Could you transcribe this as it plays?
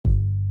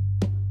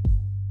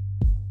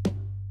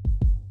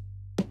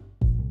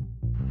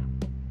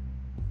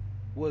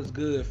What's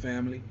good,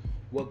 family?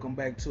 Welcome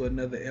back to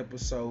another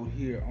episode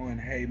here on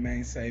Hey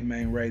Man Say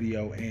Man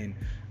Radio, and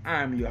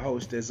I'm your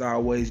host, as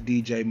always,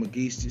 DJ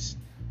McGeestis.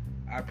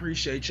 I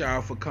appreciate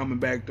y'all for coming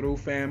back through,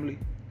 family.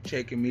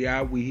 Checking me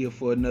out. We here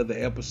for another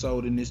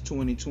episode in this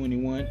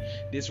 2021.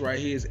 This right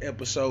here is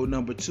episode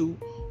number 2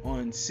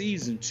 on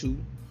season 2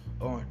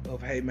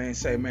 of Hey Man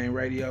Say Man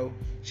Radio.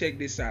 Check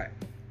this out.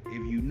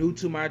 If you new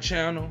to my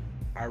channel,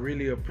 I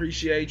really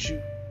appreciate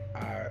you.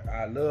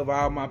 I love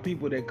all my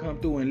people that come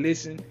through and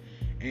listen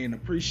and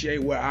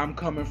appreciate where I'm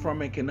coming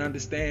from and can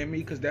understand me,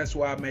 because that's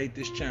why I made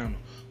this channel.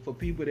 For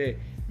people that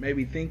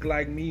maybe think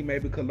like me,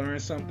 maybe could learn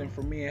something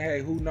from me, and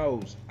hey, who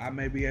knows, I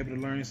may be able to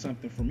learn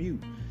something from you.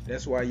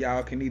 That's why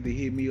y'all can either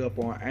hit me up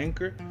on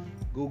Anchor,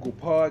 Google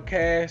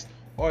Podcast,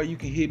 or you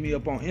can hit me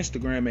up on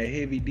Instagram at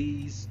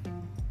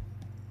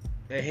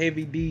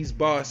Heavy D's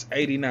Boss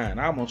 89.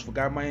 I almost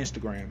forgot my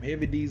Instagram,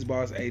 Heavy D's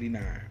Boss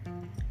 89.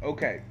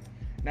 Okay.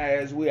 Now,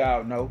 as we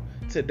all know,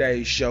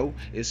 today's show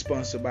is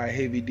sponsored by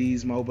Heavy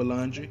D's Mobile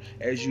Laundry.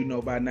 As you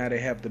know by now, they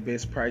have the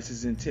best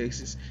prices in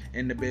Texas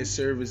and the best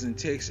service in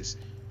Texas,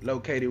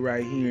 located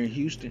right here in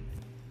Houston.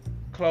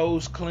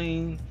 Clothes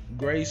clean,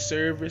 great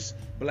service,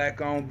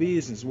 black-owned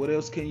business. What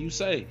else can you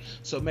say?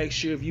 So make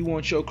sure if you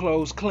want your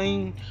clothes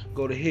clean,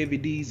 go to Heavy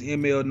D's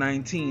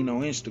ML19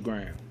 on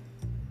Instagram.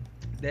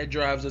 That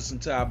drives us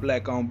into our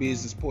black-owned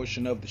business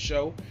portion of the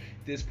show.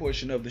 This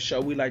portion of the show,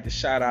 we like to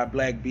shout out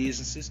black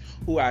businesses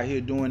who out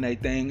here doing their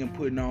thing and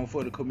putting on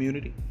for the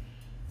community.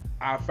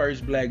 Our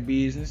first black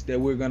business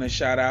that we're going to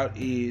shout out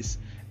is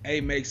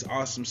A Makes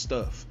Awesome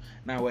Stuff.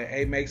 Now, with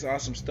A Makes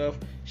Awesome Stuff,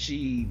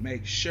 she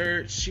makes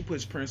shirts. She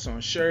puts prints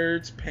on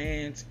shirts,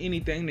 pants,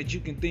 anything that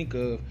you can think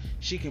of.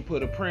 She can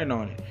put a print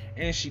on it.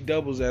 And she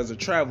doubles as a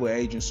travel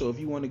agent. So if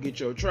you want to get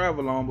your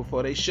travel on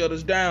before they shut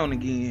us down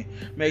again,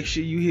 make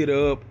sure you hit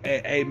her up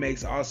at A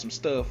Makes Awesome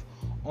Stuff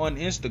on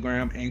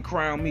Instagram, and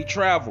Crown Me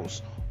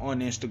Travels on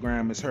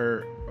Instagram is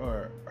her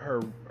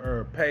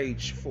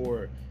page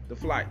for the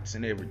flights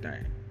and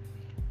everything.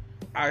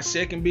 Our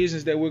second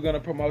business that we're going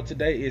to promote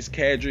today is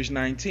Cadridge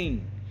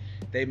 19.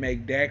 They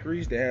make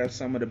daiquiris. They have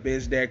some of the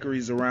best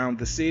daiquiris around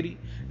the city.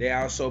 They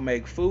also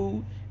make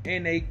food,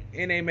 and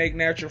they make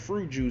natural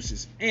fruit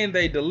juices, and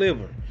they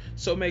deliver.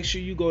 So make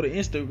sure you go to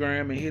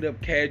Instagram and hit up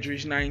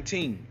Cadridge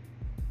 19.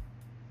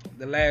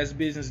 The last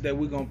business that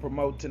we're going to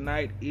promote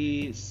tonight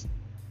is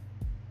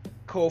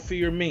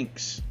Coiffure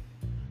Minks.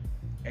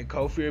 At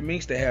Coiffure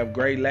Minks, they have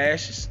great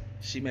lashes.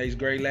 She makes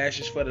great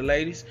lashes for the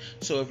ladies.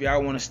 So if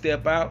y'all want to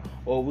step out,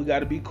 or we got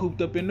to be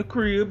cooped up in the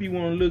crib, you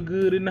want to look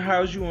good in the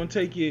house, you want to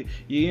take your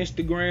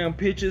Instagram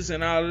pictures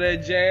and all of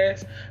that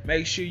jazz,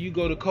 make sure you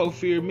go to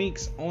Coiffure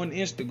Minks on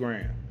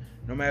Instagram.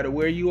 No matter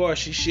where you are,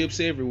 she ships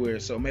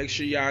everywhere. So make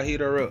sure y'all hit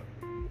her up.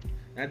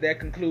 Now that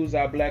concludes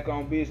our black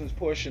owned business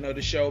portion of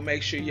the show.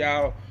 Make sure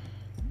y'all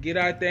get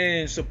out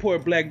there and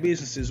support black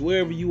businesses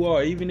wherever you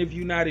are, even if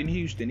you're not in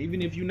Houston,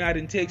 even if you're not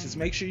in Texas.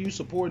 Make sure you're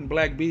supporting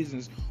black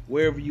business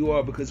wherever you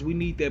are, because we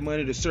need that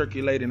money to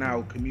circulate in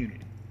our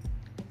community.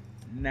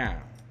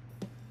 Now,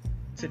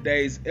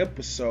 today's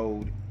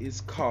episode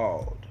is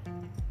called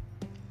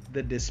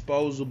The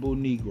Disposeable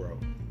Negro.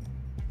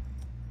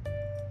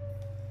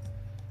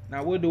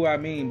 Now, what do I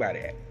mean by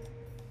that?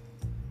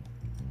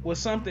 Well,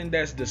 something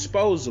that's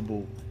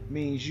disposable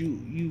means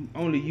you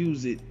only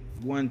use it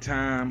one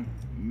time,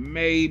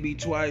 maybe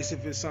twice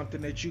if it's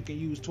something that you can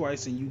use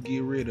twice, and you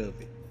get rid of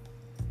it.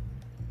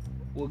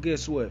 Well,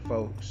 guess what,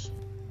 folks?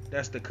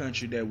 That's the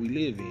country that we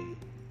live in.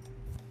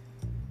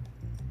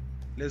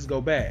 Let's go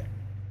back.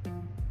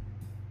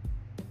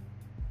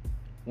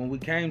 When we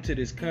came to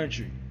this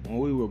country, when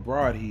we were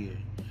brought here,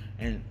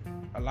 and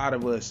a lot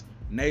of us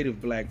native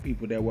black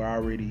people that were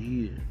already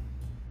here,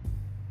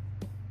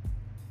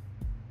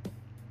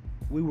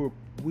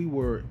 we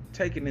were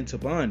taken into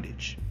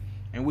bondage,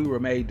 and we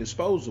were made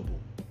disposable.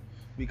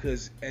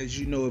 Because, as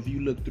you know, if you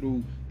look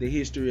through the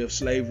history of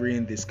slavery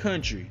in this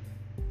country,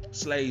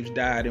 slaves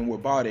died and were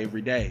bought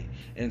every day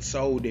and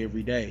sold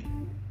every day,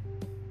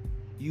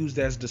 used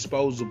as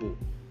disposable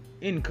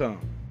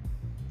income.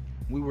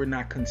 We were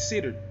not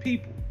considered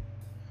people.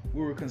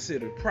 We were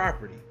considered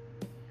property.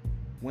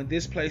 When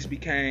this place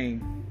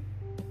became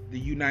the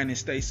United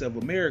States of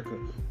America,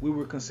 we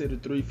were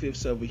considered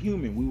 3/5 of a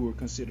human. We were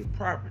considered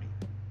property.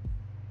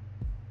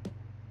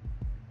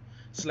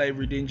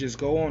 Slavery didn't just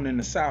go on in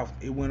the South.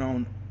 It went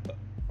on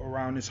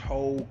around this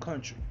whole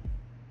country.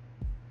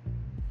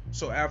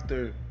 So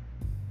after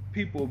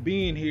people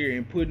being here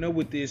and putting up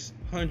with this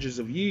hundreds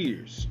of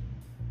years,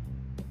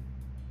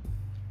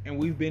 and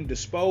we've been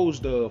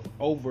disposed of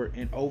over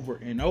and over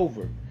and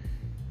over,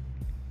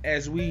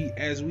 as we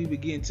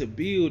begin to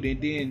build,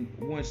 and then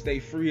once they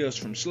free us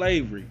from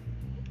slavery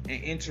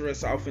and enter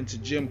us off into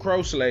Jim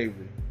Crow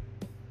slavery,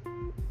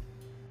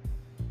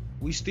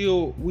 we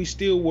still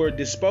were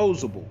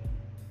disposable.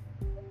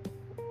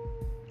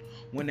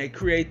 When they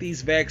create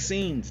these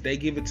vaccines, they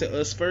give it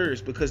to us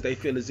first because they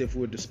feel as if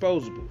we're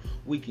disposable.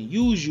 We can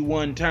use you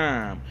one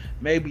time,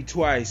 maybe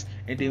twice,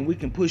 and then we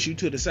can push you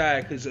to the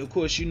side because, of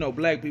course, you know,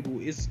 black people,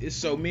 it's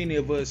so many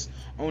of us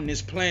on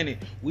this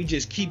planet. We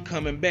just keep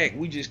coming back.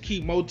 We just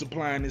keep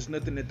multiplying. There's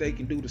nothing that they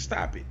can do to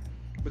stop it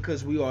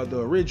because we are the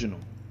original.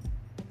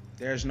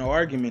 There's no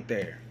argument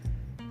there.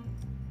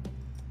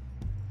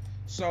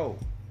 So,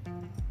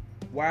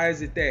 why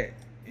is it that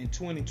in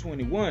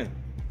 2021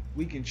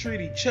 we can treat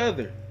each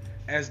other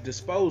as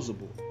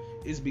disposable?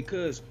 Is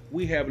because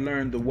we have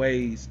learned the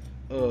ways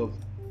of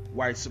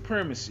white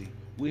supremacy.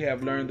 We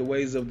have learned the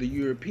ways of the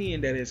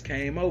European that has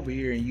came over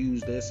here and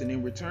used us, and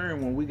in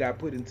return, when we got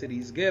put into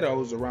these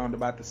ghettos around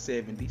about the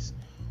 70s,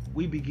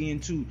 we begin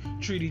to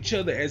treat each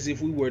other as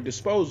if we were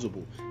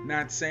disposable.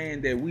 Not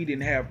saying that we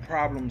didn't have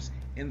problems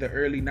in the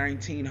early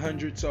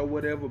 1900s or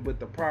whatever, but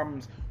the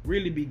problems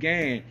really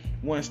began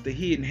once the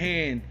hidden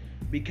hand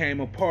became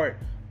a part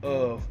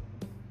of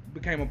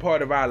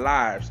our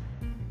lives,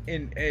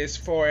 and as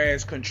far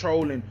as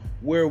controlling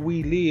where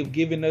we live,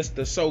 giving us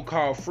the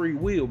so-called free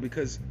will.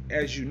 Because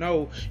as you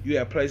know, you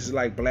have places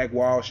like Black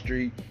Wall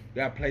Street, you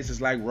got places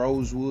like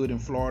Rosewood in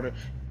Florida,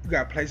 you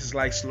got places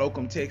like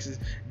Slocum, Texas,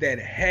 that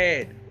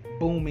had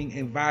booming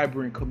and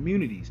vibrant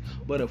communities,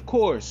 but of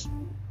course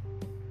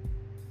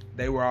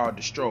they were all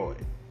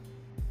destroyed.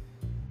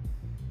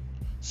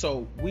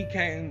 So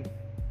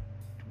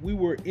we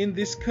were in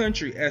this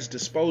country as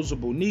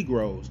disposable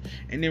Negroes,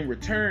 and in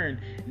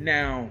return,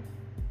 now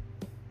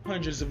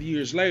hundreds of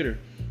years later,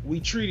 we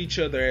treat each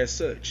other as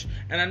such.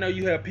 And I know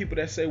you have people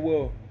that say,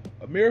 well,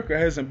 America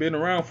hasn't been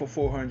around for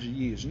 400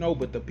 years. No,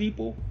 but the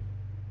people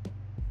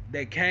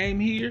that came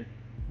here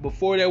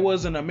before there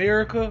was an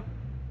America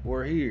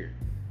were here.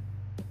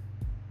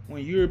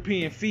 When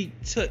European feet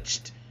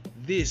touched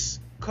this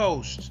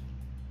coast,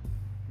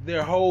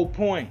 their whole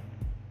point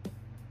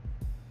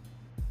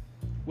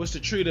was to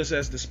treat us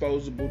as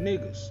disposable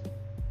niggas.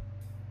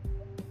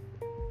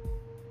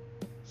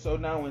 So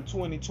now in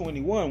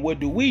 2021, what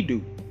do?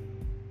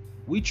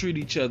 We treat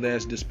each other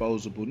as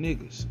disposable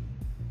niggas.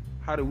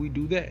 How do we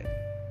do that?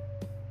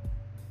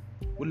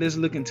 Well, let's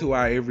look into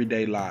our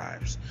everyday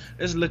lives.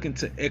 Let's look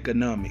into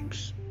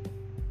economics.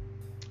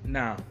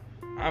 Now,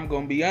 I'm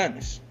gonna be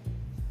honest.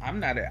 I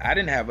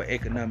didn't have an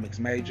economics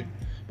major,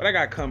 but I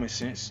got common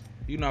sense.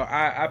 You know,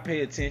 I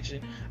pay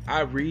attention,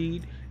 I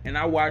read, and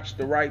I watch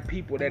the right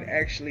people that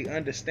actually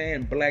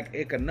understand black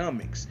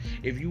economics.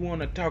 If you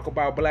want to talk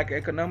about black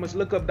economics,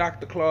 look up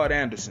Dr. Claude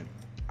Anderson.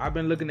 I've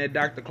been looking at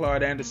Dr.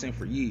 Claude Anderson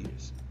for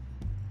years.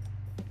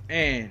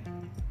 And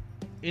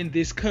in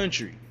this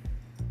country,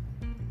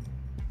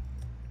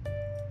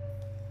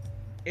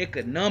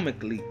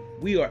 economically,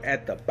 we are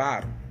at the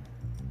bottom.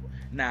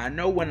 Now, I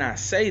know when I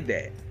say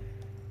that,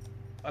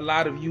 a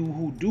lot of you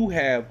who do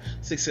have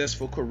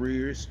successful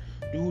careers,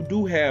 who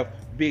do have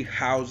big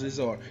houses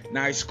or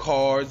nice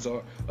cars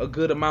or a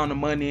good amount of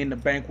money in the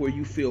bank where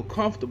you feel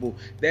comfortable,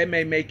 that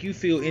may make you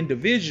feel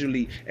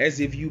individually as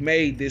if you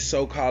made this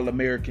so-called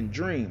American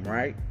dream,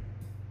 right?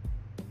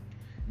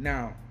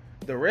 Now,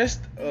 the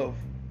rest of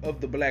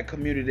the black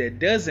community that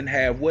doesn't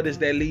have, what does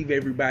that leave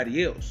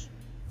everybody else?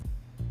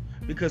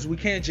 Because we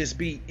can't just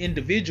be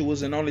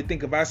individuals and only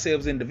think of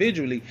ourselves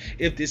individually.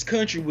 If this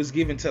country was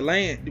given to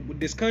land,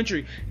 this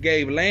country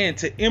gave land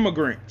to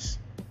immigrants.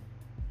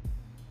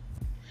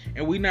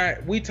 And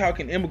we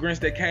talking immigrants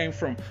that came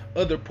from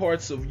other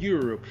parts of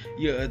Europe,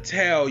 your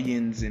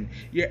Italians and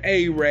your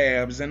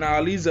Arabs and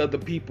all these other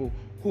people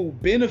who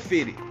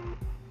benefited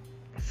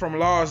from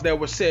laws that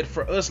were set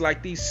for us,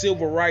 like these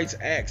civil rights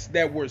acts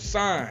that were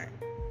signed.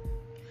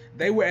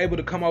 They were able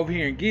to come over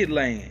here and get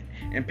land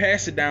and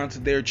pass it down to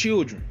their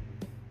children.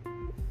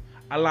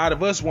 A lot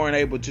of us weren't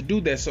able to do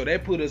that, so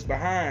that put us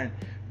behind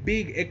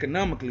big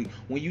economically.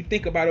 When you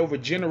think about over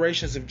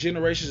generations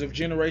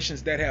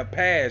that have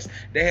passed,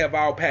 they have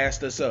all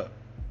passed us up.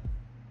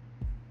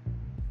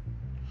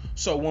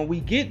 So when we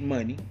get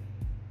money,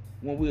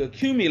 when we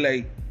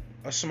accumulate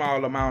a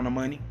small amount of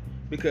money,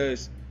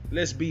 because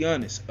let's be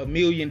honest, $1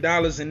 million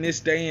in this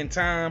day and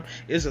time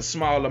is a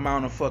small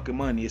amount of fucking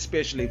money,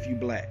 especially if you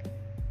black.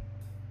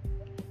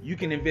 You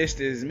can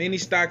invest in as many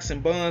stocks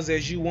and bonds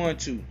as you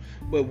want to,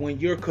 but when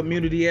your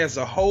community as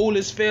a whole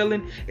is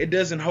failing, it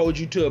doesn't hold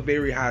you to a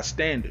very high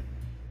standard.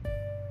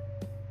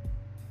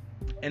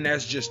 And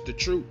that's just the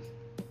truth.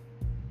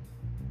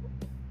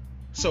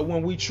 So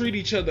when we treat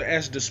each other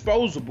as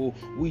disposable,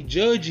 we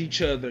judge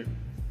each other.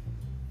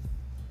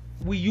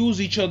 We use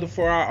each other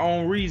for our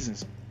own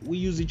reasons. We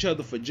use each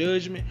other for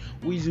judgment.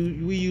 We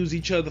use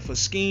each other for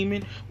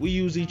scheming. We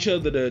use each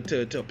other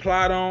to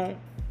plot on.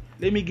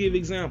 Let me give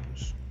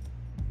examples.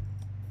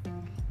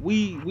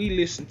 We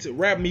listen to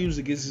rap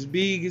music is as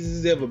big as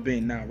it's ever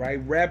been now, right?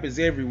 Rap is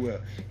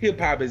everywhere. Hip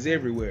hop is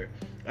everywhere.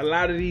 A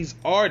lot of these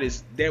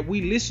artists that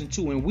we listen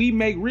to and we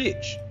make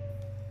rich,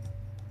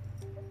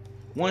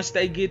 once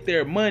they get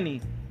their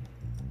money,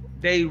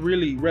 they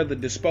really rather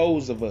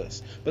dispose of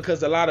us,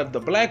 because a lot of the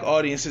black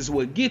audience is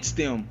what gets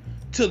them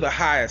to the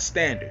highest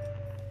standard.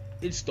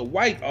 It's the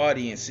white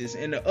audiences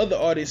and the other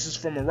audiences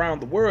from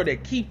around the world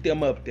that keep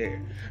them up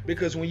there.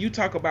 Because when you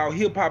talk about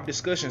hip hop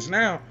discussions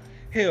now,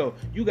 hell,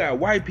 you got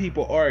white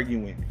people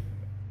arguing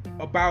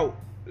about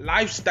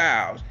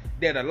lifestyles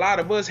that a lot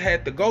of us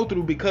had to go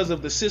through because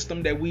of the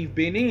system that we've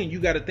been in. You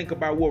got to think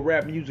about where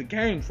rap music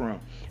came from.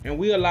 And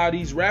we allow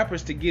these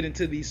rappers to get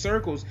into these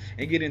circles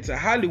and get into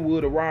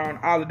Hollywood around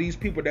all of these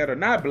people that are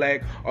not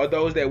black, or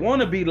those that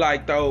want to be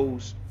like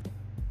those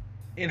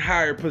in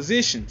higher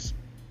positions.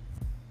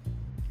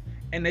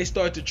 And they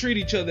start to treat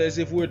each other as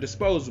if we're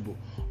disposable.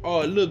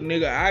 Oh, look,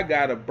 nigga, I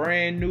got a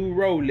brand new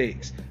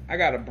Rolex. I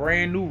got a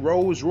brand new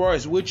Rolls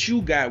Royce. What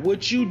you got?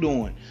 What you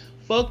doing?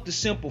 Fuck the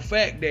simple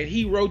fact that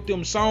he wrote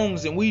them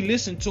songs and we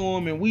listened to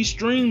them and we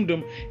streamed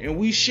them and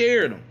we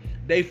shared them.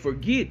 They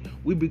forget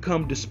we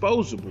become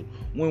disposable.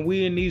 When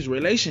we in these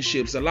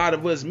relationships, a lot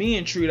of us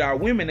men treat our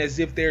women as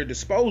if they're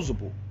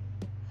disposable.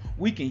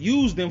 We can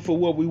use them for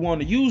what we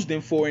want to use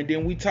them for, and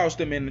then we toss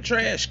them in the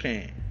trash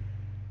can.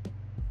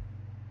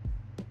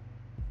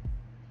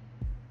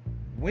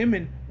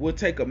 Women will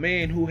take a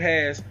man who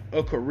has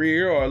a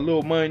career or a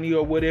little money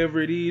or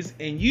whatever it is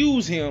and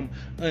use him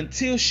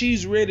until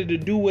she's ready to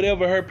do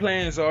whatever her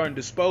plans are and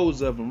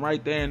dispose of him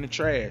right there in the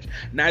trash.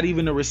 Not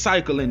even a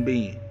recycling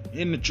bin,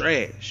 in the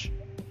trash.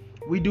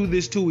 We do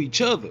this to each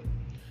other.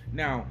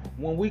 Now,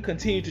 when we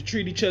continue to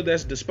treat each other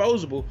as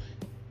disposable,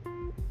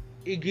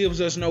 it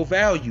gives us no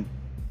value.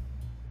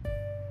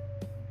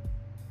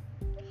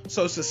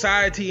 So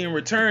society in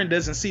return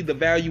doesn't see the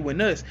value in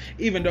us,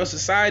 even though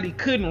society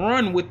couldn't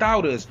run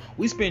without us.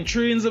 We spend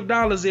trillions of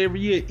dollars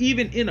every year,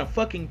 even in a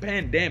fucking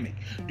pandemic.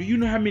 Do you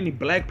know how many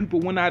black people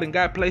went out and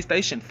got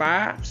PlayStation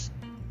 5s?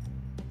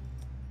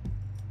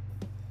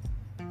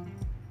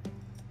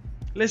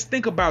 Let's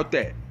think about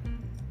that.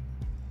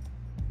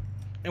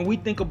 And we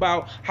think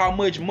about how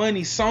much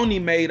money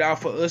Sony made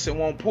off of us and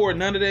won't pour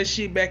none of that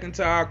shit back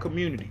into our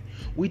community.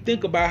 We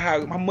think about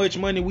how much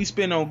money we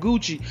spend on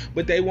Gucci,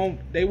 but they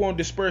won't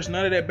disperse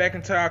none of that back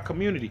into our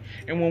community.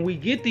 And when we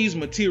get these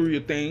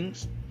material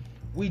things,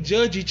 we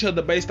judge each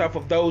other based off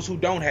of those who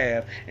don't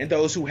have and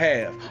those who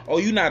have. Oh,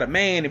 you're not a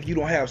man if you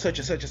don't have such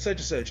and such and such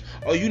and such.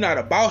 Oh, you're not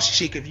a boss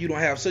chick if you don't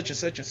have such and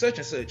such and such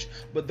and such.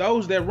 But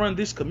those that run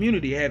this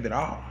community have it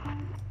all.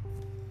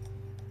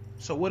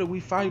 So what are we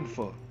fighting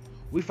for?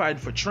 We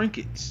fighting for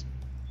trinkets.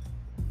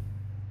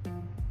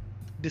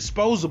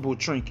 Disposable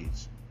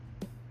trinkets.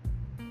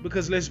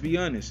 Because let's be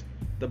honest,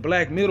 the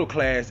black middle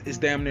class is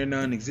damn near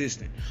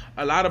non-existent.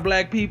 A lot of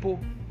black people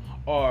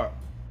are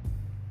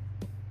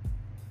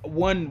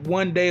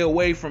one day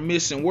away from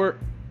missing work,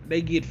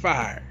 they get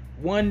fired.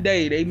 One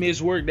day they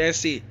miss work,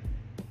 that's it.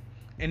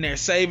 And their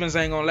savings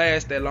ain't gonna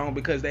last that long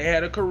because they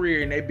had a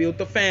career and they built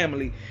a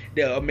family,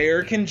 the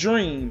American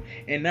dream.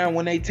 And now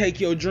when they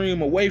take your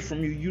dream away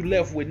from you, you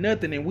left with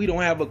nothing, and we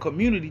don't have a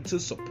community to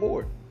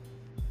support.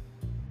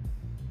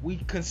 We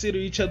consider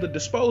each other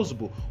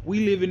disposable.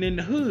 We living in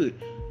the hood.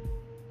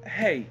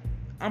 Hey,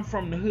 I'm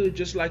from the hood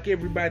just like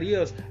everybody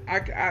else.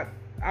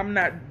 I'm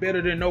not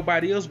better than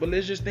nobody else, but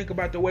let's just think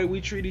about the way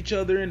we treat each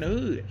other in the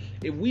hood.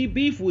 If we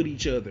beef with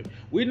each other,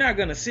 we're not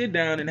going to sit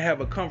down and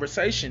have a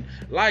conversation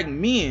like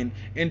men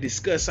and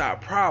discuss our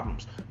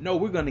problems. No,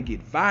 we're going to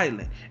get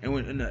violent.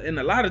 And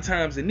a lot of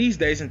times in these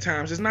days and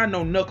times, it's not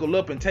no knuckle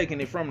up and taking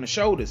it from the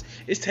shoulders.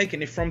 It's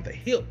taking it from the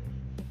hip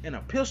and a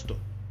pistol,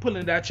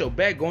 pulling it out your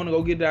back, going to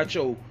go get it out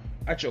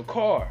your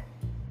car.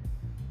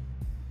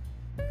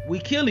 We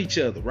kill each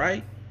other,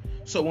 right?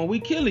 So when we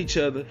kill each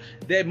other,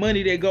 that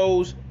money that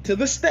goes to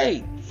the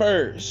state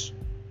first,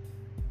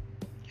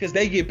 because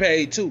they get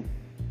paid too.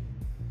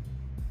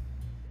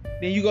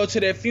 Then you go to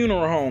that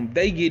funeral home,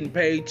 they getting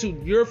paid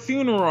too. Your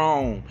funeral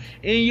home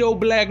in your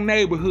black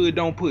neighborhood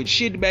don't put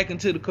shit back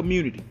into the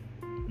community.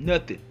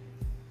 Nothing.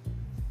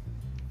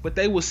 But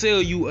they will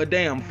sell you a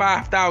damn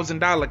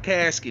 $5,000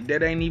 casket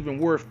that ain't even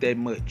worth that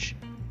much.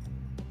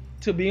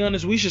 To be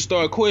honest, we should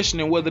start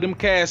questioning whether them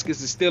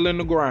caskets is still in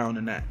the ground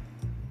or not.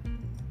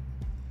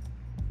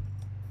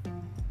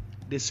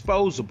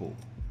 Disposable.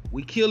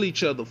 We kill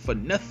each other for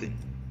nothing.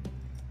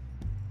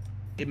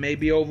 It may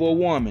be over a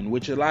woman,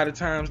 which a lot of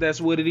times that's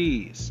what it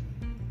is.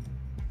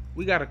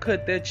 We gotta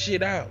cut that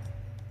shit out.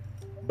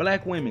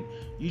 Black women,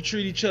 you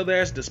treat each other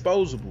as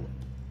disposable.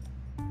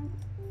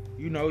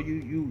 You know,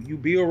 you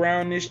be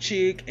around this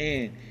chick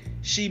and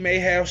she may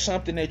have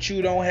something that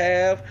you don't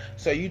have,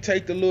 so you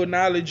take the little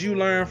knowledge you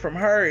learn from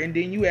her and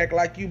then you act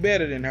like you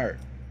better than her.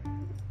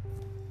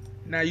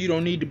 Now you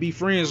don't need to be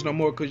friends no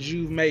more because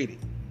you've made it.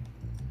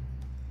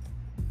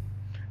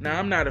 Now,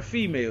 I'm not a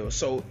female,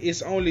 so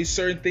it's only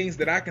certain things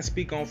that I can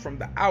speak on from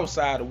the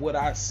outside of what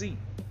I see.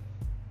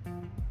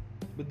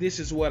 But this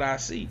is what I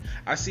see.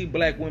 I see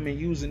black women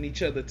using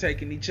each other,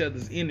 taking each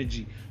other's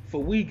energy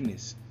for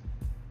weakness.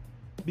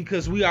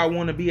 Because we all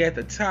want to be at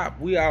the top.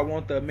 We all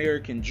want the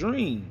American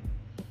dream.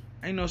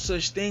 Ain't no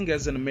such thing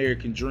as an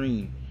American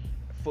dream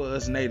for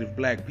us native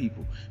black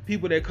people.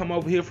 People that come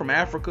over here from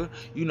Africa,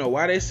 you know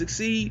why they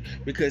succeed?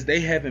 Because they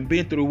haven't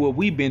been through what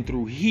we've been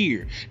through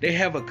here. They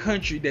have a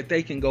country that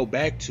they can go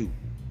back to.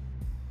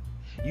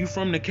 You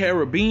from the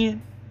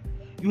Caribbean?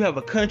 You have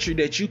a country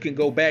that you can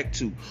go back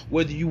to.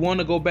 Whether you want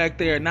to go back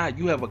there or not,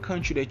 you have a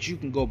country that you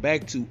can go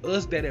back to.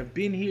 Us that have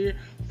been here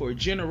for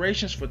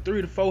generations, for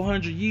 300 to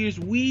 400 years,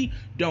 we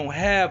don't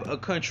have a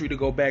country to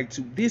go back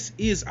to. This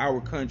is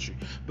our country.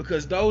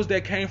 Because those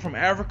that came from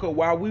Africa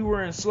while we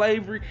were in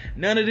slavery,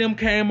 none of them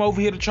came over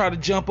here to try to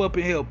jump up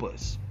and help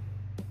us.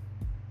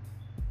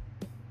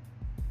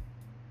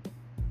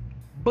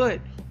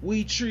 But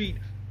we treat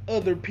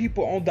other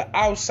people on the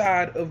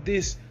outside of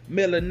this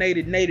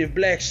melanated native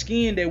black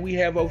skin that we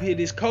have over here,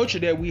 this culture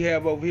that we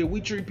have over here, we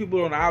treat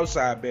people on the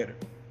outside better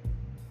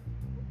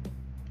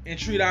and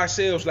treat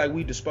ourselves like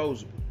we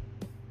disposable.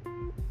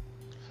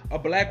 A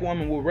black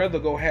woman would rather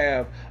go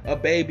have a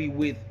baby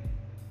with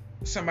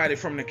somebody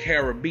from the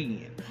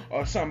Caribbean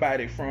or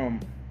somebody from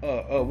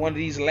one of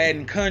these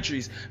Latin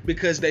countries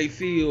because they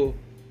feel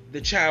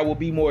the child will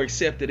be more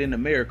accepted in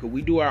America.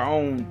 We do our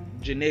own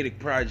genetic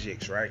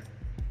projects, right?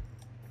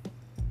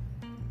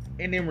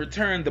 And in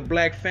return, the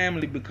black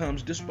family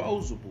becomes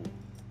disposable.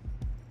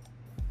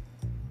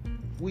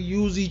 We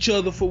use each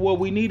other for what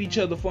we need each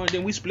other for, and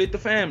then we split the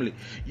family.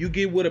 You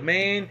get with a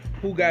man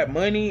who got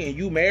money and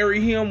you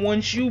marry him.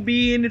 Once you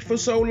be in it for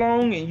so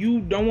long and you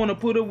don't want to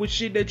put up with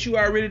shit that you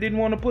already didn't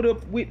want to put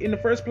up with in the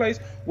first place,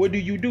 what do?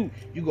 You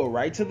go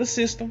right to the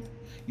system.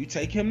 You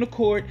take him to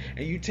court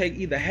and you take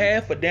either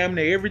half or damn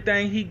near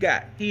everything he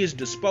got. He is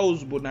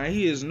disposable now.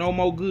 He is no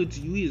more good to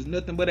you. He is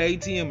nothing but an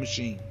ATM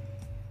machine.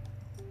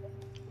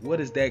 Where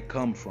does that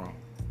come from?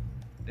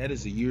 That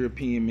is a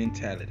European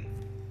mentality.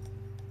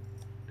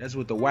 That's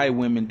what the white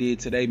women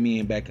did to their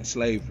men back in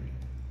slavery.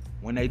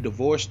 When they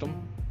divorced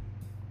them,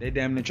 they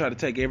damn near tried to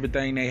take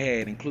everything they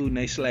had, including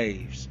their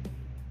slaves.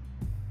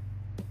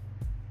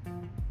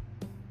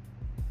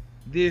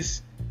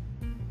 This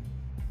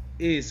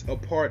is a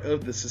part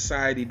of the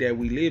society that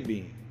we live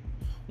in.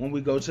 When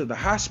we go to the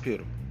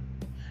hospital,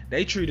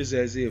 they treat us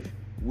as if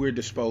we're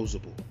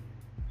disposable.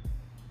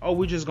 Oh,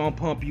 we're just gonna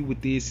pump you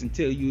with this and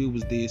tell you it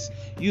was this.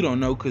 You don't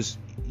know because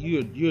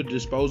you're a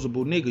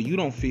disposable nigga. You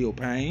don't feel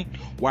pain.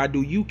 Why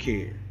do you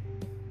care?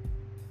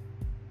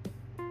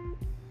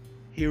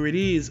 Here it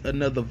is,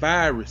 another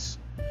virus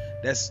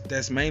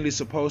that's mainly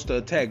supposed to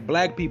attack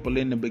black people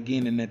in the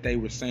beginning that they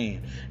were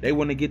saying. They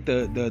want to get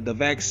the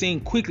vaccine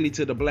quickly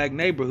to the black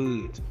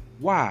neighborhoods.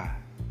 Why?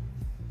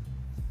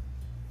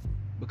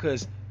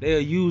 Because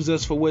they'll use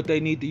us for what they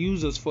need to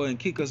use us for and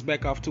kick us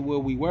back off to where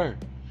we were.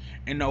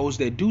 And those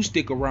that do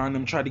stick around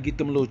them try to get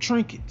them little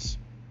trinkets.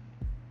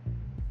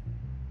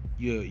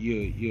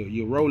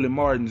 Your Roland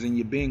Martins and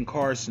your Ben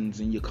Carsons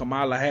and your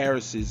Kamala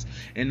Harrises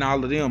and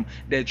all of them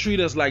that treat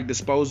us like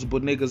disposable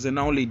niggas and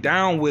only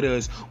down with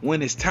us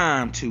when it's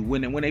time to,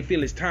 when they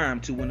feel it's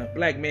time to, when a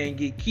black man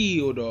get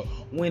killed or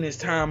when it's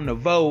time to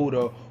vote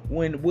or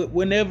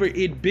whenever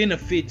it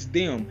benefits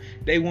them,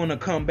 they want to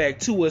come back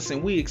to us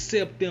and we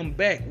accept them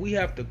back. We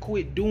have to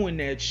quit doing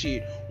that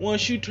shit.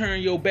 Once you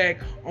turn your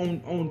back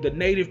on the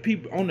native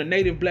people, on the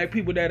native black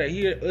people that are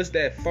here, us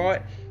that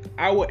fought,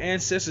 our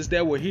ancestors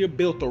that were here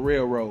built the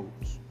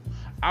railroads.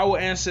 Our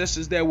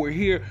ancestors that were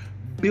here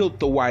built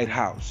the White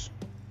House,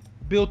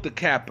 built the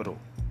Capitol.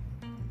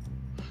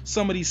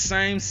 Some of these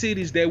same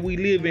cities that we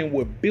live in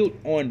were built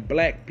on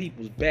black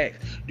people's backs.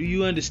 Do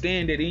you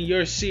understand that in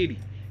your city,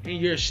 in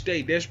your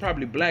state, there's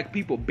probably black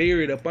people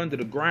buried up under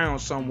the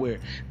ground somewhere?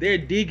 They're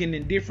digging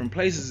in different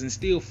places and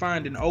still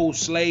finding old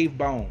slave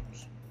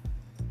bones.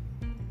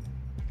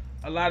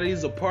 A lot of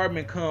these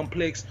apartment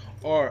complexes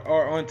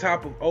are on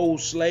top of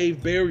old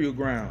slave burial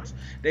grounds.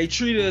 They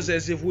treat us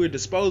as if we're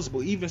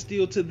disposable, even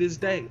still to this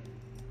day.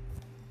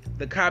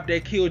 The cop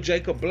that killed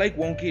Jacob Blake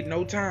won't get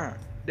no time.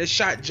 That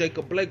shot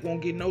Jacob Blake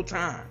won't get no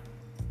time.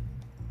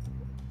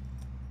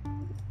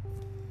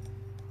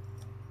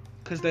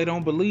 Because they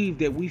don't believe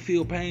that we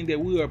feel pain, that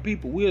we are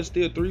people. We are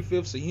still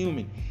 3/5 a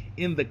human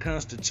in the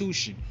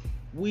Constitution.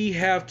 We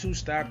have to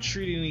stop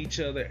treating each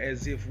other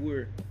as if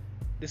we're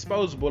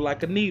disposable,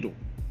 like a needle.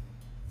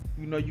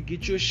 You know, you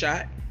get your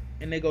shot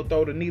and they go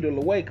throw the needle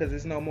away because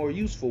there's no more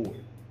use for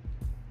it.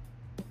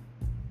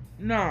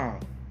 No,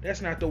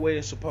 that's not the way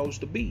it's supposed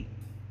to be.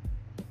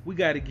 We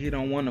got to get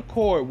on one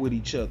accord with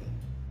each other.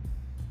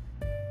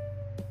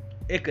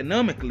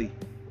 Economically,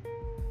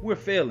 we're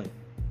failing.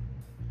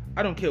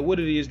 I don't care what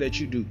it is that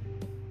you do.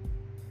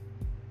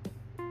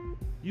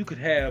 You could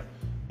have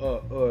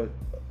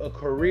a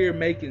career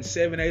making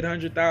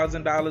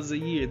 $700,000-$800,000 a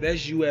year.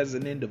 That's you as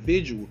an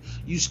individual.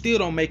 You still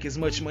don't make as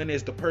much money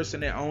as the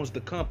person that owns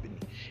the company.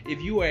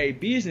 If you are a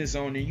business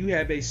owner, you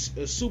have a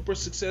super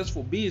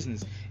successful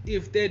business.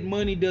 If that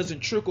money doesn't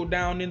trickle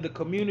down in the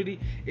community,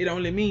 it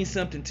only means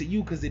something to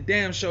you because it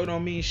damn sure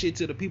don't mean shit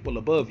to the people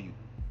above you.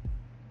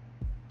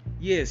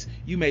 Yes,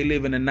 you may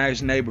live in a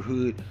nice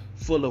neighborhood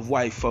full of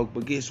white folk,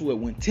 but guess what?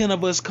 When 10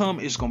 of us come,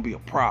 it's going to be a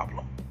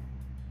problem.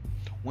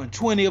 When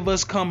 20 of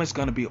us come, it's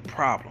going to be a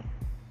problem.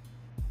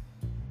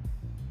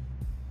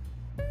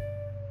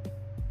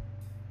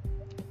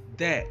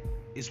 That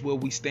is where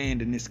we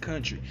stand in this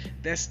country.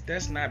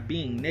 That's not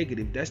being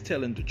negative. That's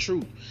telling the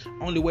truth.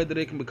 Only way that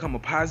it can become a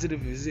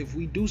positive is if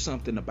we do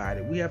something about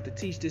it. We have to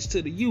teach this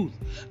to the youth.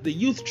 The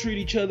youth treat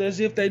each other as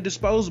if they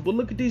disposable.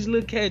 Look at these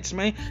little cats,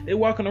 man. They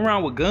walking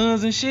around with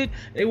guns and shit.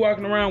 They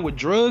walking around with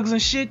drugs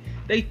and shit.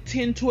 They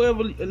 10,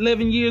 12,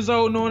 11 years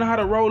old knowing how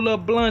to roll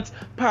up blunts,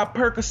 pop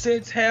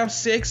Percocets, have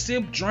sex,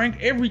 sip, drink,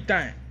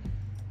 everything.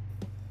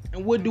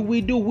 And what do?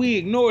 We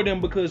ignore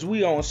them because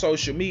we on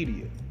social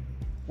media.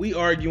 We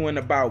arguing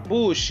about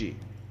bullshit.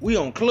 We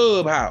on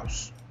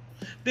Clubhouse.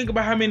 Think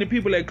about how many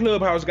people at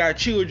Clubhouse got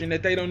children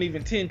that they don't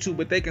even tend to,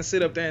 but they can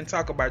sit up there and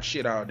talk about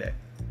shit all day.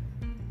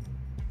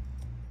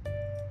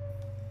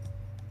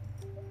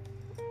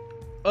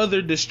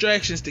 Other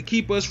distractions to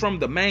keep us from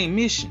the main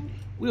mission.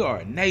 We are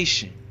a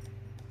nation.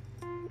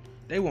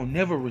 They will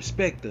never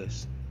respect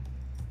us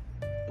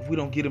if we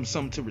don't give them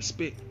something to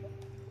respect.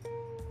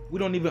 We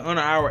don't even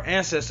honor our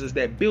ancestors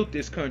that built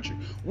this country.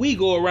 We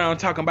go around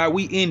talking about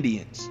we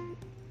Indians.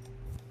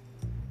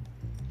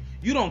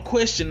 You don't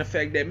question the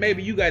fact that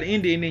maybe you got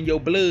Indian in your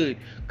blood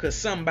because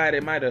somebody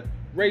might have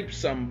raped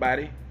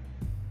somebody.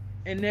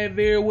 And that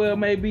very well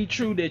may be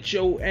true that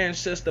your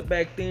ancestor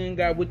back then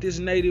got with this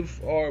native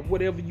or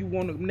whatever you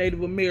want, a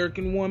Native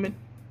American woman.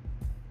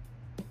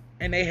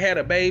 And they had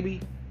a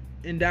baby.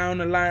 And down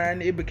the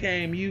line it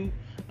became you.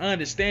 I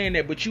understand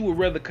that, but you would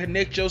rather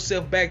connect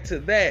yourself back to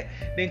that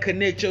than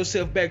connect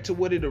yourself back to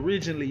what it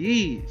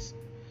originally is.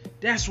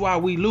 That's why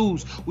we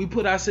lose. We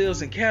put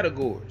ourselves in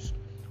categories.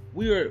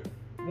 We are...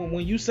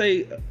 When you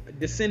say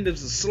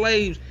descendants of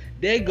slaves,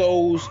 that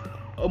goes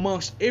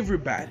amongst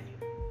everybody.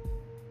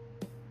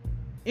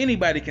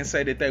 Anybody can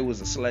say that they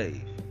was a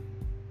slave.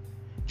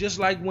 Just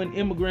like when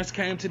immigrants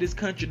came to this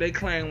country, they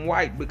claimed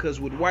white because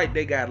with white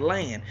they got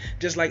land.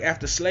 Just like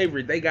after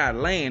slavery, they got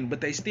land,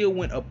 but they still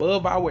went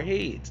above our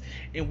heads.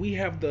 And we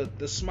have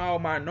the small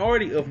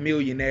minority of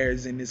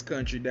millionaires in this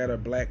country that are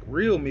black,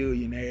 real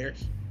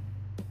millionaires.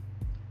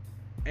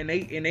 And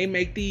they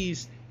make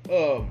these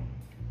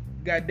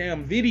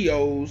goddamn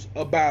videos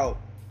about,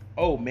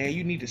 oh man,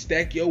 you need to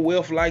stack your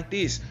wealth like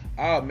this.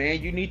 Oh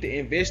man, you need to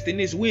invest in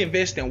this. We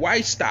invest in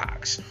white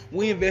stocks.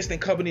 We invest in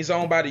companies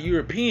owned by the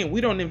European. We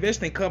don't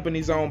invest in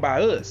companies owned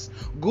by us.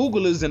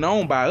 Google isn't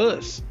owned by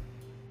us.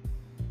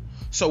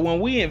 So when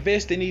we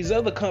invest in these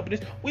other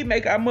companies, we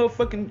make our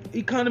motherfucking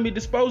economy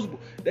disposable.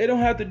 They don't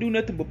have to do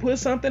nothing but put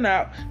something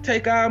out,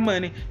 take our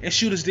money, and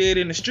shoot us dead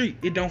in the street.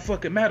 It don't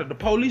fucking matter. The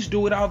police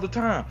do it all the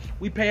time.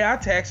 We pay our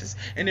taxes,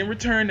 and in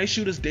return, they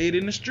shoot us dead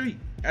in the street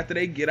after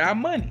they get our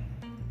money.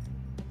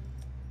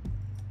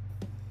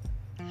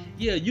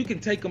 Yeah, you can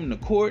take them to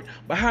court,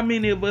 but how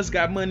many of us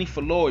got money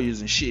for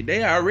lawyers and shit?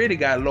 They already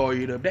got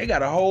lawyered up. They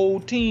got a whole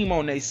team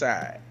on their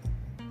side.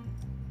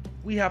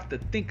 We have to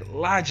think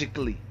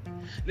logically.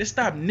 Let's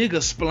stop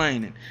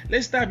nigga-splaining.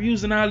 Let's stop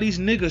using all these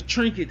nigga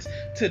trinkets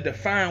to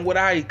define what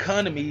our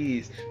economy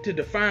is, to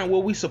define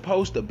what we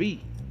supposed to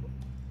be.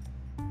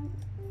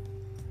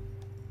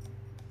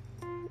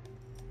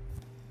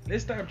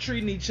 Let's stop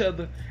treating each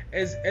other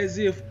as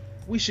if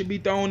we should be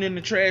thrown in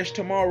the trash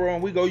tomorrow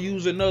and we go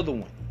use another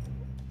one.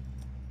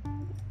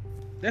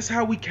 That's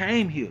how we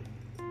came here.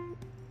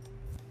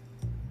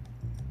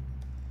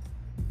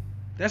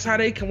 That's how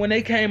when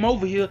they came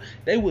over here,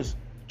 they was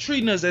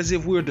treating us as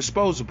if we were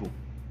disposable.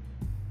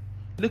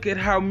 Look at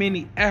how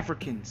many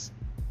Africans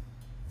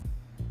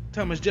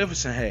Thomas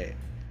Jefferson had.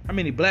 How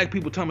many black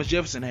people Thomas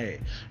Jefferson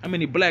had. How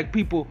many black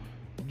people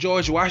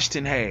George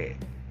Washington had.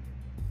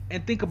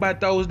 And think about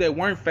those that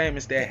weren't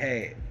famous that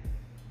had.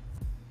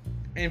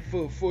 And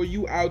for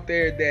you out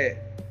there that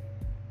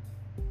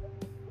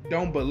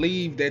don't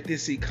believe that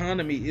this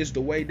economy is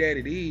the way that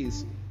it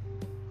is,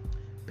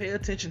 pay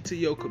attention to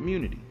your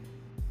community.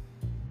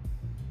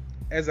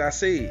 As I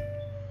said,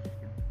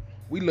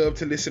 we love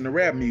to listen to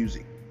rap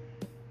music.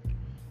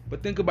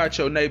 But think about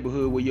your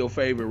neighborhood where your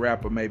favorite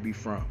rapper may be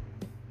from.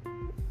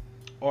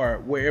 Or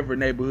wherever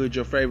neighborhood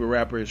your favorite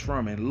rapper is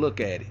from, and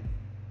look at it.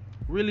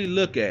 Really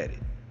look at it.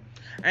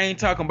 I ain't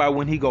talking about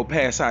when he go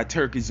pass out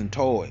turkeys and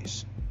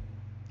toys.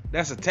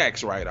 That's a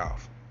tax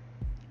write-off.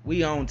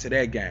 We own to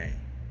that game.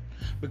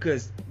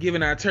 Because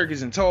giving out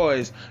turkeys and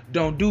toys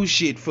don't do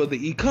shit for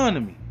the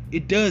economy.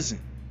 It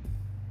doesn't.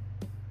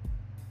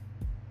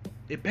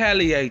 It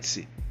palliates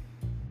it.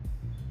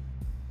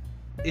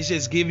 It's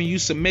just giving you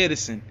some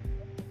medicine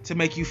to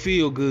make you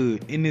feel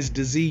good in this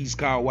disease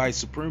called white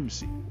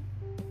supremacy.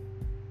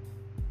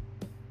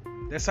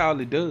 That's all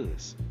it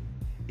does.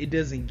 It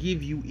doesn't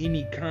give you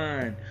any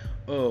kind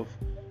of,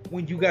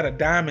 when you got a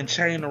diamond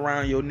chain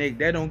around your neck,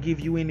 that don't give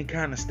you any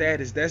kind of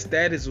status. That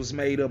status was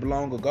made up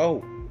long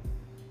ago.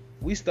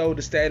 We stole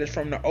the status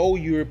from the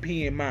old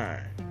European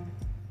mind.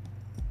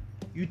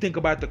 You think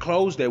about the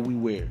clothes that we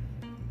wear,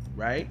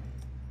 right?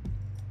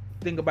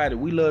 Think about it.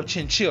 We love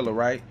chinchilla,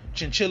 right?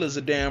 Chinchilla's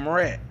a damn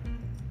rat.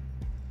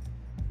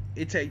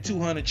 It take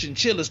 200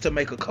 chinchillas to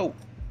make a coat.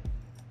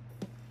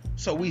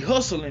 So we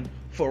hustling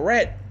for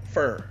rat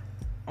fur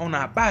on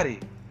our body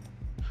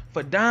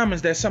for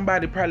diamonds that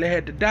somebody probably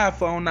had to die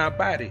for on our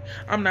body.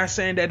 I'm not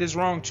saying that it's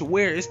wrong to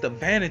wear. It's the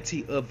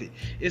vanity of it.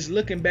 It's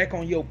looking back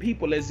on your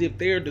people as if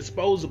they're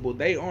disposable.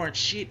 They aren't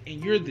shit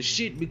and you're the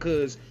shit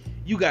because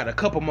you got a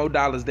couple more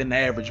dollars than the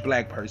average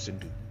black person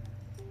do.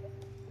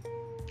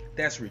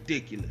 That's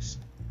ridiculous.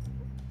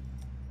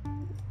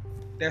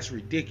 That's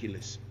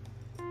ridiculous.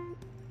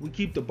 We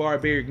keep the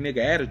barbaric nigga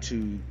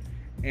attitude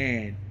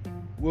and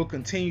we'll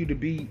continue to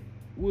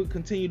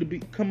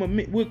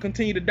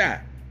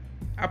die.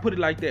 I put it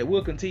like that.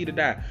 We'll continue to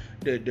die.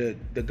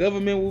 The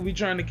government will be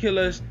trying to kill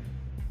us.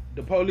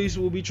 The police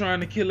will be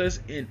trying to kill us.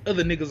 And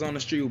other niggas on the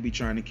street will be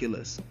trying to kill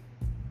us.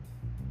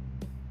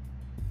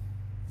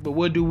 But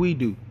what do?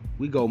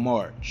 We go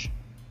march.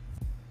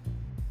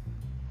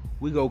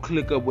 We go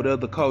click up with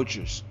other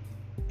cultures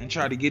and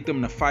try to get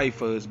them to fight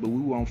for us. But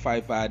we won't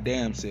fight for our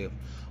damn self.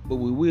 But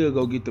we will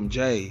go get them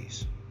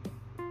J's.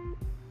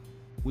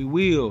 We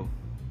will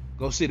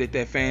go sit at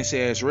that fancy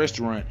ass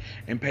restaurant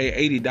and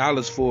pay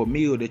 $80 for a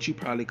meal that you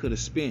probably could have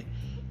spent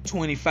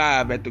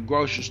 $25 at the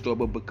grocery store.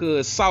 But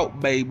because Salt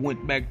Babe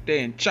went back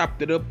there and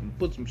chopped it up and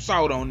put some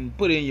salt on and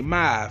put it in your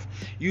mouth,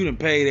 you done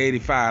paid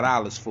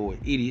 $85 for it,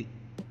 idiot.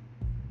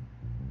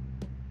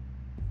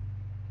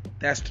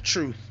 That's the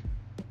truth.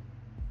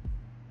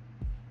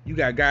 You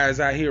got guys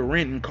out here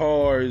renting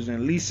cars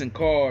and leasing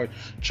cars,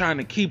 trying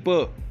to keep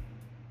up.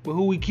 But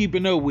who we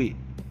keeping up with?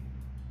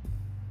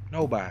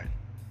 Nobody.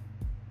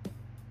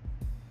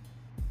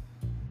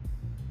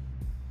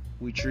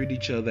 We treat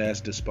each other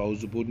as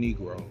disposable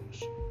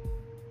Negroes.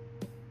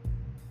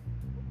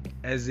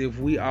 As if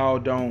we all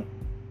don't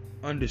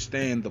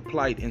understand the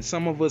plight. And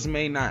some of us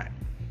may not.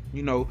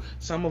 You know,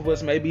 some of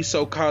us may be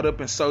so caught up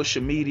in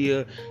social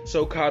media,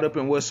 so caught up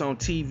in what's on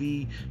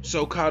TV,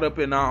 so caught up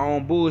in our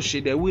own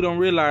bullshit that we don't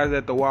realize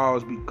that the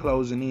walls be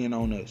closing in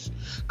on us.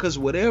 Because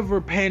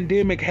whatever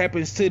pandemic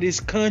happens to this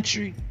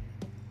country,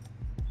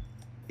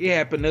 it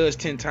happened to us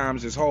 10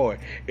 times as hard.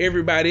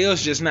 Everybody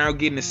else just now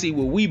getting to see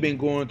what we've been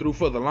going through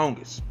for the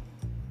longest.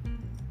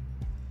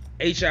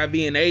 HIV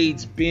and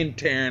AIDS been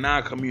tearing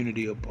our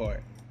community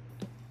apart.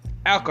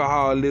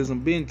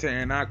 Alcoholism been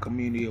tearing our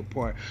community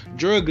apart.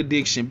 Drug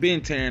addiction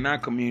been tearing our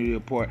community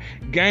apart.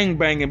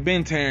 Gangbanging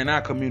been tearing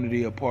our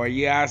community apart.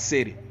 Yeah, I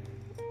said it.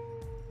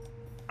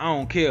 I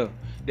don't care.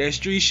 That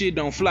street shit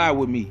don't fly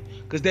with me.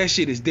 Because that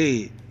shit is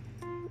dead.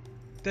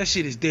 That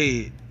shit is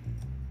dead.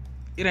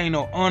 It ain't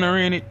no honor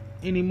in it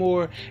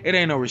anymore. It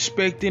ain't no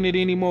respect in it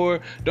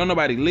anymore. Don't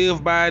nobody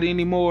live by it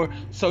anymore.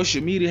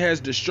 Social media has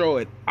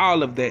destroyed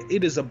all of that.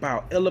 It is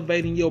about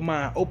elevating your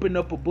mind. Open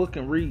up a book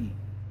and read.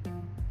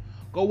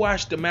 Go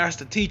watch the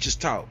master teachers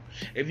talk.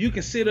 If you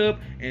can sit up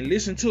and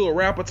listen to a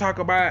rapper talk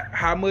about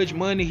how much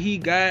money he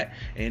got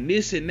and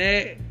this and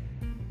that,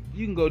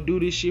 you can go do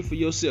this shit for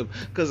yourself.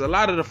 Because a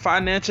lot of the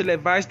financial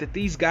advice that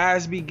these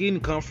guys be getting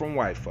come from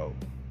white folk.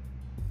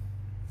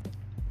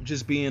 I'm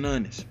just being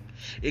honest.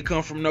 It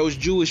come from those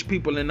Jewish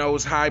people in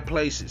those high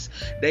places.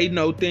 They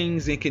know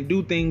things and can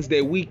do things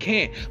that we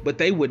can't, but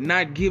they would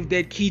not give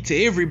that key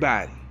to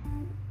everybody.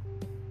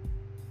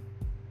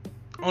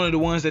 Only the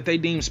ones that they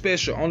deem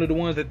special. Only the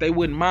ones that they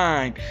wouldn't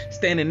mind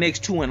standing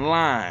next to in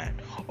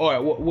line.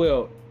 Or,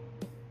 well,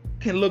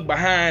 can look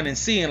behind and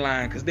see in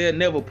line because they'll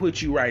never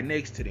put you right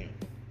next to them.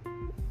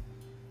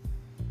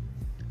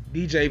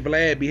 DJ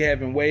Vlad be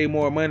having way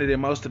more money than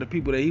most of the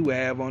people that he would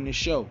have on this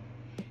show.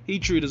 He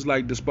treat us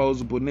like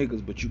disposable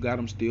niggas, but you got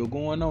them still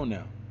going on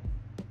now.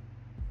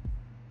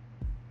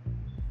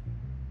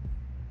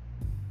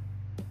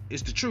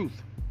 It's the truth.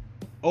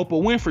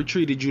 Oprah Winfrey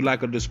treated you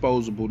like a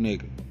disposable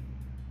nigga.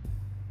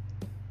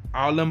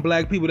 All them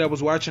black people that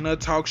was watching her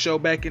talk show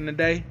back in the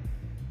day.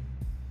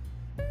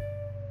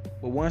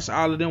 But once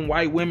all of them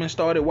white women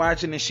started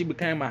watching and she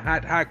became a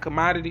hot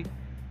commodity,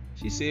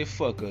 she said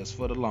fuck us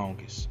for the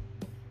longest.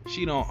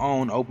 She don't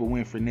own Oprah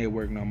Winfrey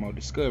Network no more.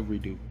 Discovery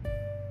do.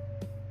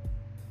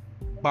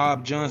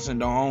 Bob Johnson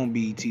don't own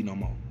BET no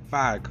more.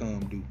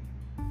 Viacom do.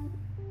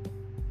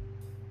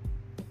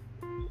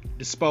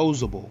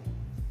 Disposable.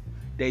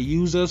 They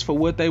use us for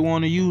what they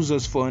want to use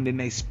us for, and then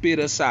they spit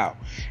us out.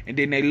 And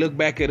then they look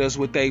back at us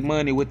with their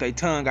money, with their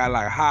tongue out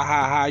like, ha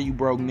ha ha, you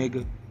broke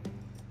nigga.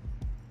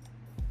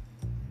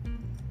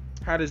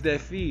 How does that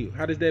feel?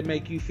 How does that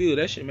make you feel?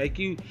 That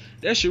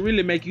should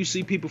really make you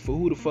see people for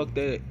who the fuck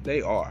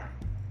they are.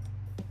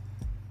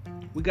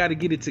 We got to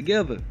get it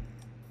together.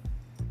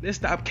 Let's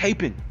stop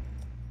caping.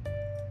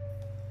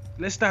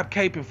 Let's stop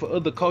caping for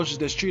other cultures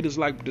that treat us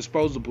like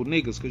disposable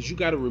niggas. Because you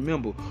got to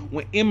remember,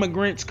 when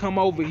immigrants come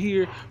over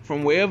here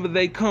from wherever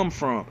they come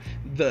from,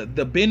 the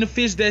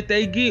benefits that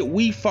they get,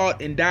 we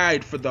fought and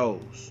died for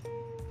those.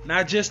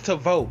 Not just to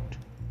vote.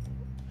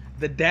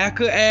 The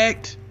DACA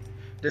Act,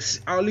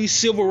 all these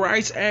Civil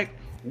Rights Act,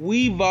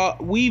 we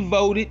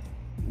voted,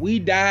 we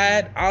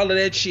died, all of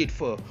that shit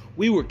for.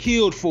 We were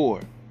killed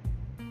for.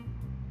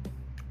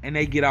 And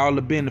they get all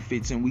the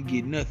benefits and we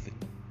get nothing.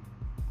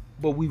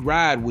 But we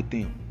ride with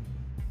them.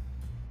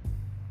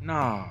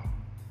 Nah.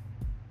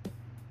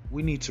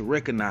 We need to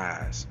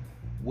recognize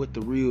what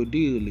the real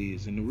deal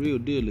is. And the real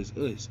deal is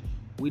us.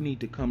 We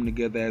need to come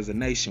together as a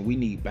nation. We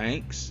need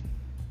banks.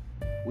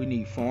 We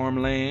need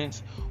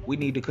farmlands. We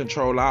need to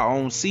control our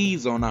own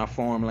seeds on our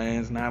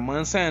farmlands, not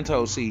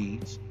Monsanto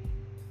seeds.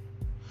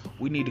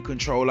 We need to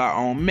control our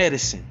own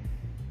medicine.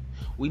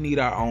 We need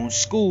our own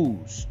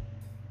schools.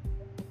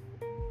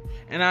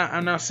 And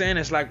I'm not saying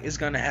it's like it's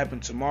going to happen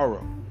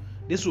tomorrow.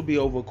 This will be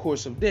over a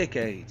course of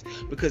decades,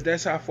 because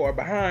that's how far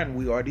behind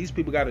we are. These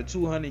people got a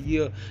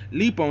 200-year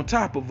leap on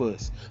top of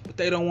us, but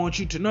they don't want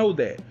you to know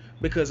that,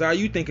 because all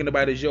you thinking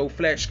about is your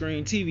flat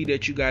screen TV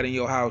that you got in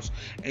your house,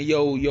 and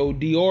your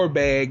Dior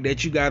bag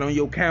that you got on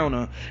your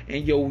counter,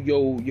 and your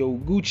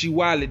Gucci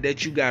wallet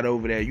that you got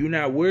over there. You're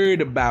not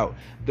worried about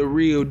the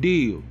real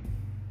deal.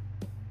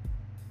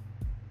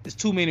 There's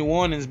too many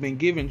warnings been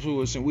given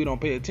to us, and we don't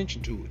pay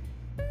attention to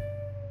it.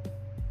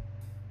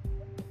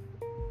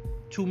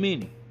 Too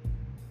many.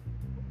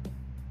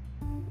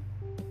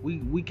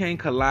 We can't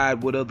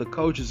collide with other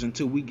cultures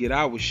until we get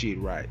our shit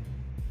right.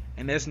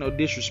 And that's no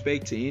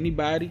disrespect to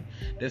anybody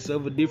that's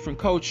of a different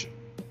culture,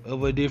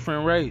 of a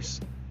different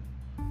race.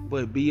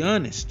 But be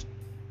honest.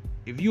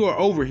 If you are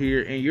over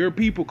here and your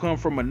people come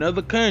from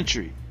another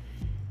country,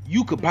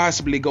 you could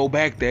possibly go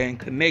back there and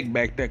connect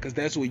back there, because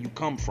that's where you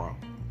come from.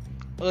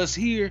 Us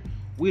here,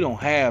 we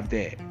don't have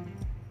that.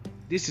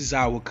 This is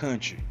our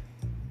country.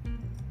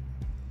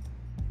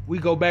 We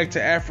go back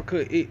to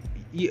Africa.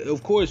 Yeah,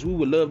 of course, we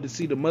would love to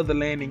see the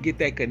motherland and get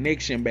that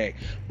connection back.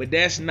 But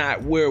that's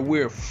not where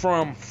we're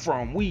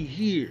from. We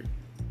here.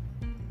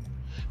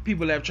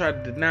 People have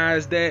tried to deny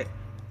us that.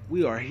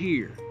 We are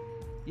here.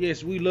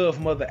 Yes, we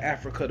love Mother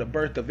Africa, the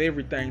birth of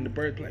everything. The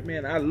birth, like,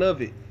 man, I love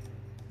it.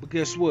 But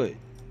guess what?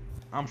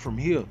 I'm from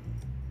here.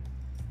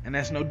 And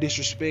that's no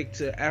disrespect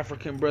to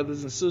African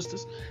brothers and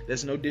sisters.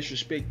 That's no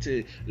disrespect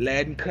to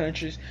Latin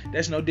countries.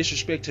 That's no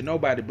disrespect to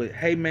nobody. But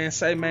hey, man,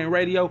 say, man,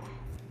 radio,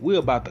 we're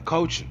about the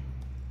culture.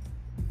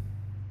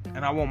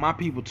 And I want my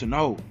people to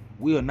know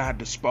we are not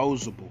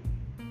disposable.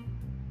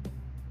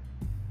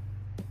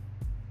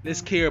 Let's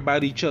care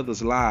about each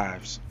other's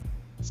lives.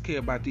 Let's care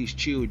about these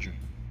children.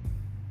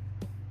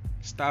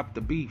 Stop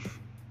the beef.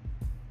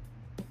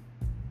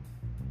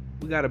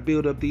 We got to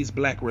build up these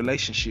black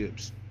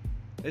relationships.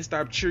 Let's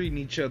stop treating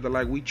each other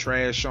like we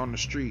trash on the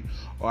street,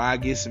 or I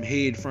get some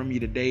head from you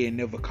today and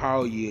never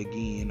call you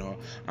again, or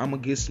I'm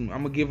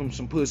gonna give them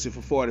some pussy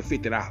for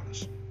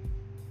 $40-$50.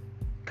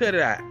 Cut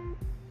it out.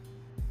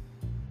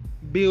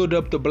 Build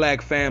up the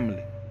black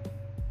family.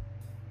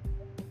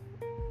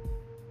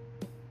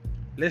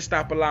 Let's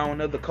stop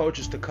allowing other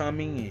cultures to come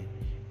in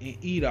and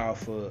eat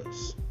off of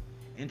us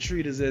and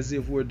treat us as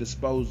if we're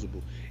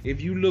disposable.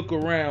 If you look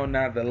around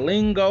now, the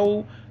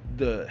lingo,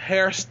 the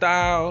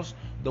hairstyles,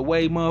 the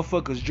way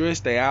motherfuckers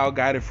dress, they all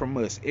got it from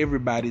us.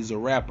 Everybody's a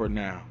rapper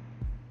now.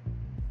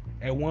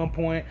 At one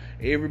point,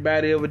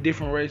 everybody of a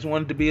different race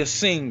wanted to be a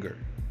singer.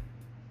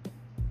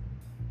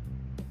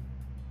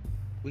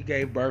 We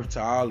gave birth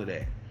to all of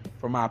that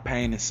from our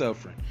pain and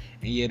suffering.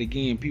 And yet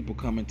again, people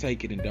come and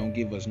take it and don't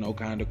give us no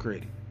kind of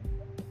credit.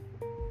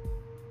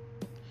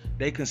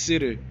 They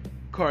consider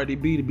Cardi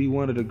B to be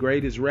one of the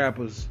greatest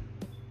rappers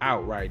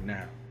out right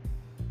now.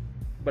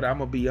 But I'm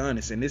going to be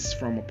honest, and this is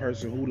from a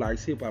person who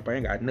likes hip-hop. I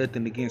ain't got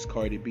nothing against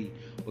Cardi B.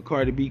 But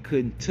Cardi B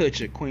couldn't touch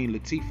a Queen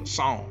Latifah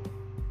song.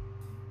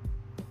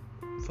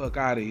 Fuck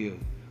out of here.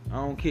 I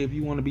don't care if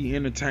you want to be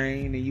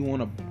entertained and you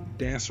want to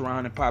dance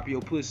around and pop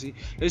your pussy.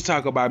 Let's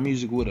talk about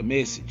music with a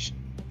message.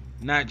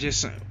 Not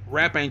just,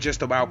 rap ain't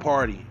just about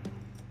partying.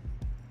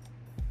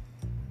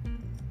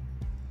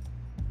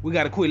 We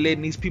got to quit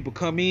letting these people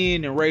come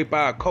in and rape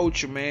our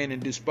culture, man,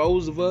 and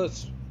dispose of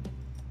us.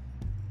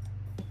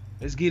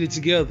 Let's get it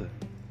together.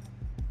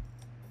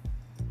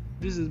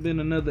 This has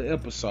been another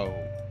episode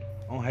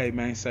on Hey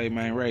Man Say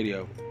Man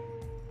Radio.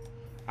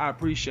 I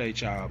appreciate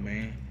y'all,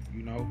 man.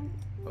 You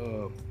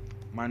know,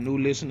 my new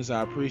listeners,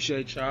 I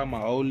appreciate y'all.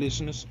 My old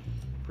listeners,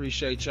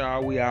 appreciate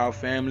y'all. We all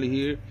family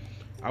here.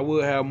 I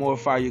will have more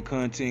fire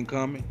content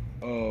coming.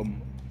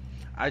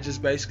 I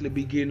just basically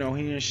be getting on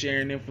here and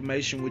sharing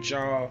information with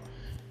y'all,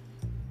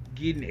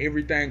 getting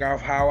everything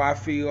off how I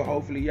feel.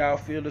 Hopefully y'all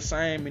feel the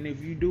same, and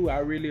if you do, I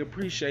really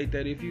appreciate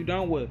that. If you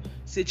don't, well,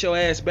 sit your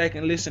ass back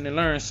and listen and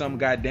learn something,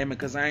 goddammit,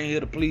 because I ain't here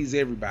to please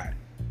everybody.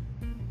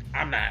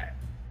 I'm not.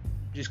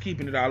 Just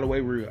keeping it all the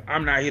way real.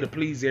 I'm not here to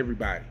please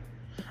everybody.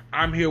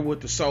 I'm here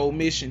with the sole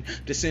mission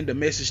to send a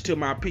message to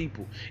my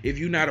people. If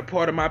you're not a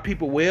part of my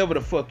people, wherever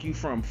the fuck you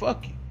from,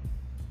 fuck you.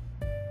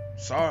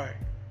 Sorry.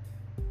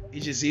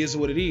 It just is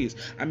what it is.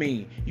 I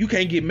mean, you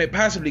can't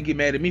possibly get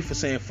mad at me for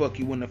saying fuck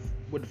you when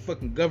the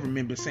fucking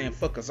government been saying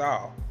fuck us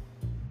all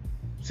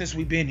since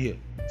we been here,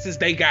 since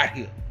they got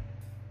here.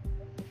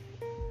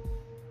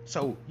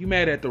 So you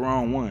mad at the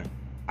wrong one.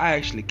 I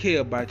actually care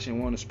about you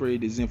and want to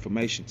spread this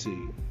information to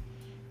you,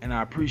 and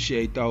I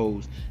appreciate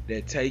those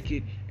that take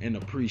it and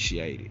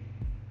appreciate it.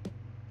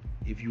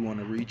 If you want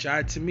to reach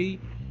out to me,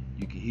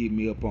 you can hit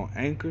me up on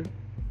Anchor.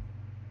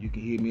 You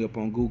can hit me up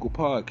on Google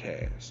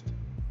Podcast.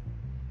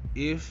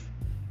 If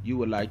you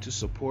would like to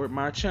support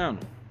my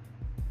channel,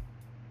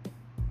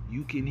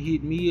 you can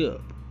hit me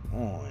up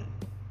on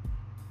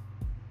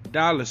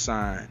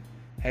 $@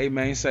 Hey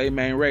Man Say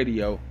Man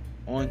Radio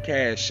on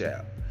Cash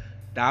App.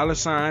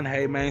 $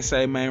 Hey Man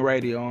Say Man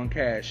Radio on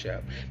Cash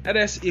App. Now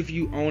that's if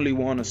you only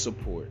want to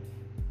support.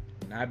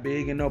 Not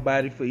begging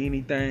nobody for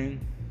anything.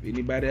 If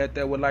anybody out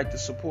there would like to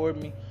support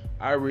me,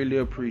 I really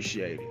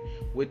appreciate it.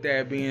 With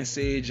that being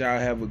said, y'all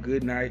have a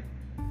good night.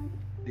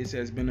 This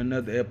has been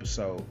another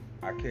episode.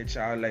 I'll catch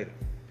y'all later.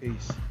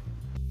 Peace.